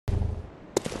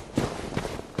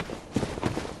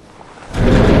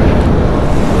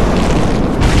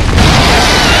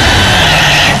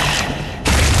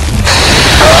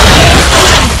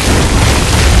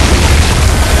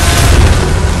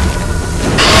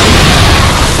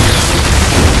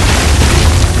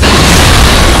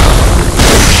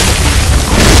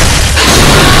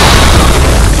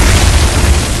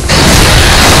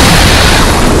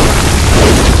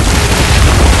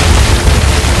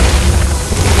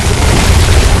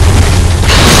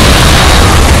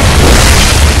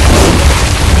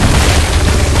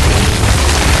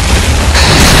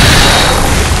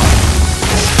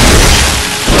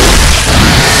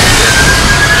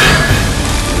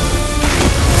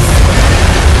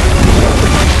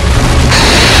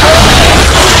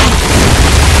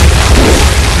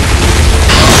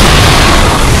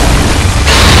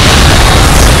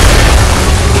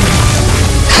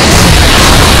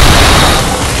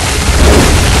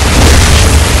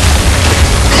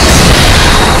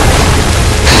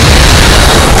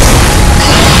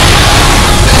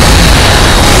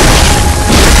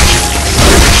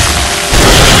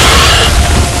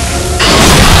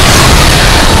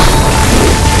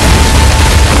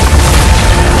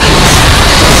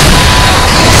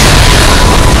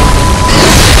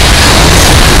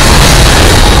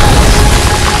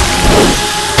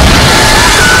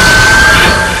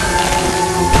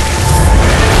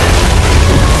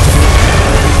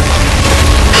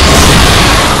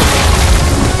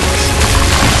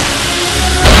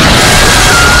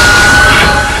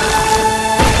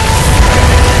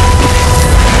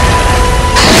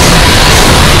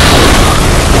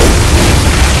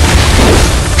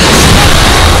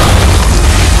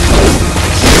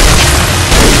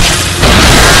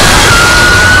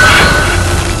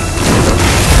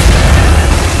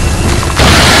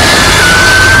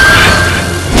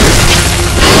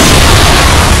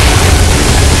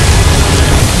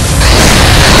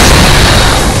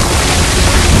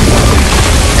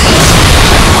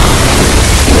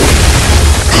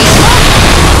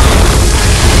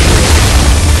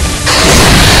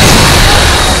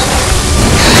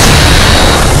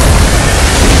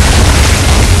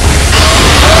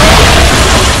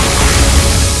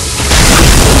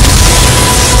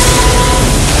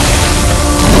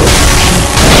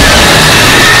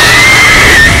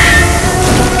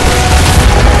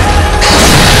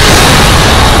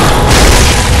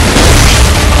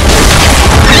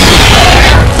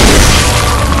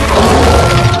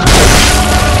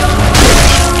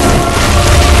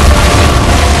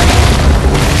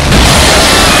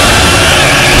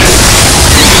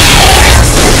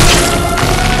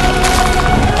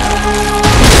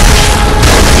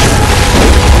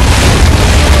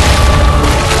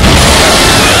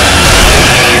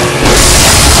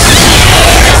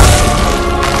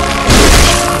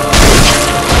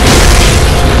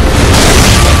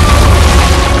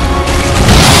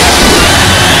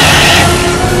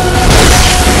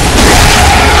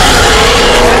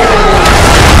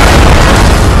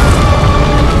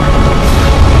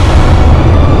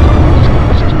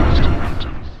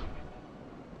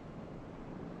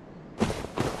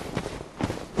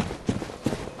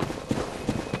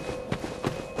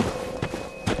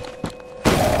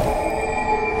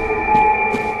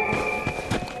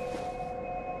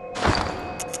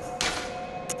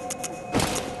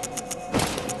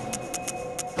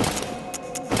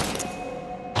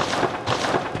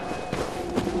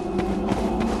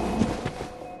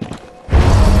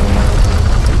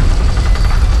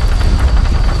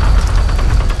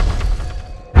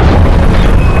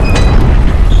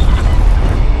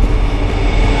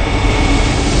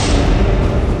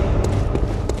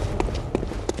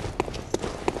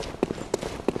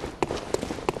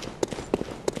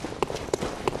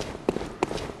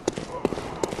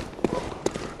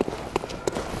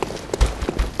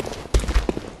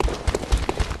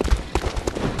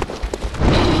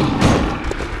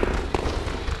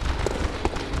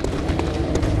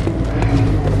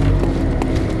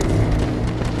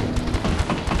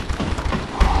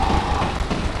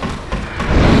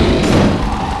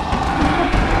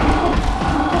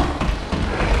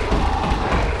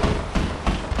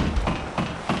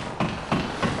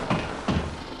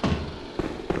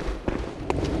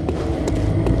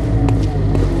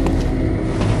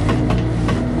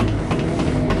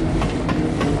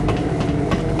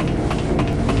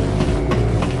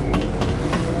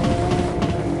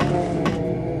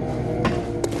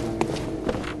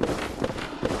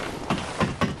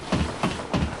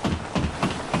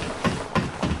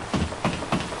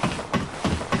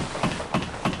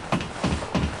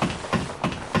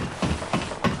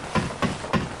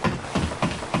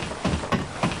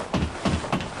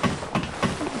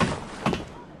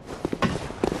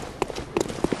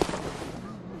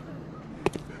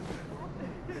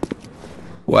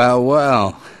Well,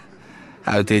 well.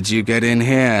 How did you get in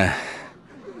here?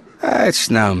 It's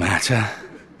no matter.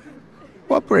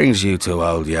 What brings you to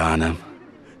Old Yarnum?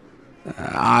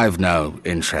 I've no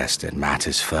interest in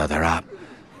matters further up,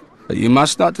 but you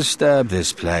must not disturb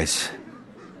this place.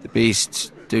 The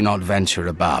beasts do not venture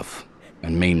above,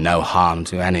 and mean no harm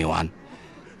to anyone.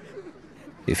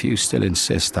 If you still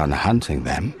insist on hunting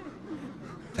them,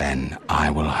 then I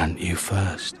will hunt you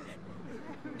first.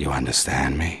 You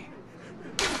understand me?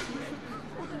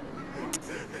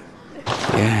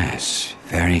 Yes,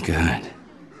 very good.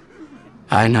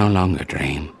 I no longer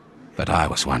dream, but I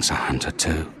was once a hunter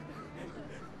too.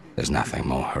 There's nothing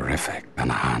more horrific than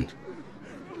a hunt.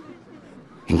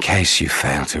 In case you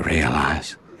fail to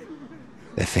realize,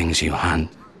 the things you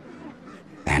hunt,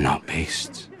 they're not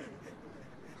beasts.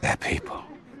 They're people.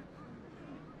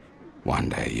 One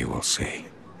day you will see.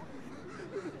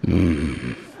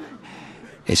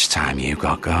 It's time you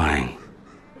got going.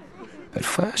 But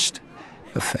first,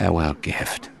 a farewell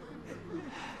gift.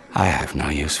 I have no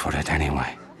use for it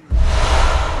anyway.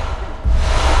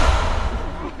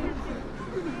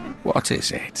 What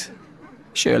is it?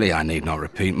 Surely I need not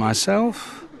repeat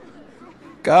myself.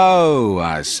 Go,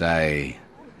 I say.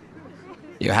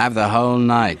 You have the whole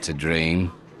night to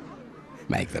dream.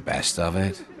 Make the best of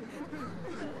it.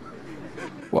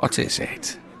 What is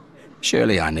it?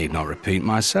 Surely I need not repeat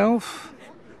myself.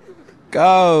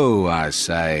 Go, I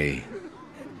say.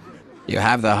 You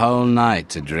have the whole night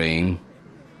to dream.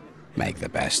 Make the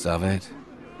best of it.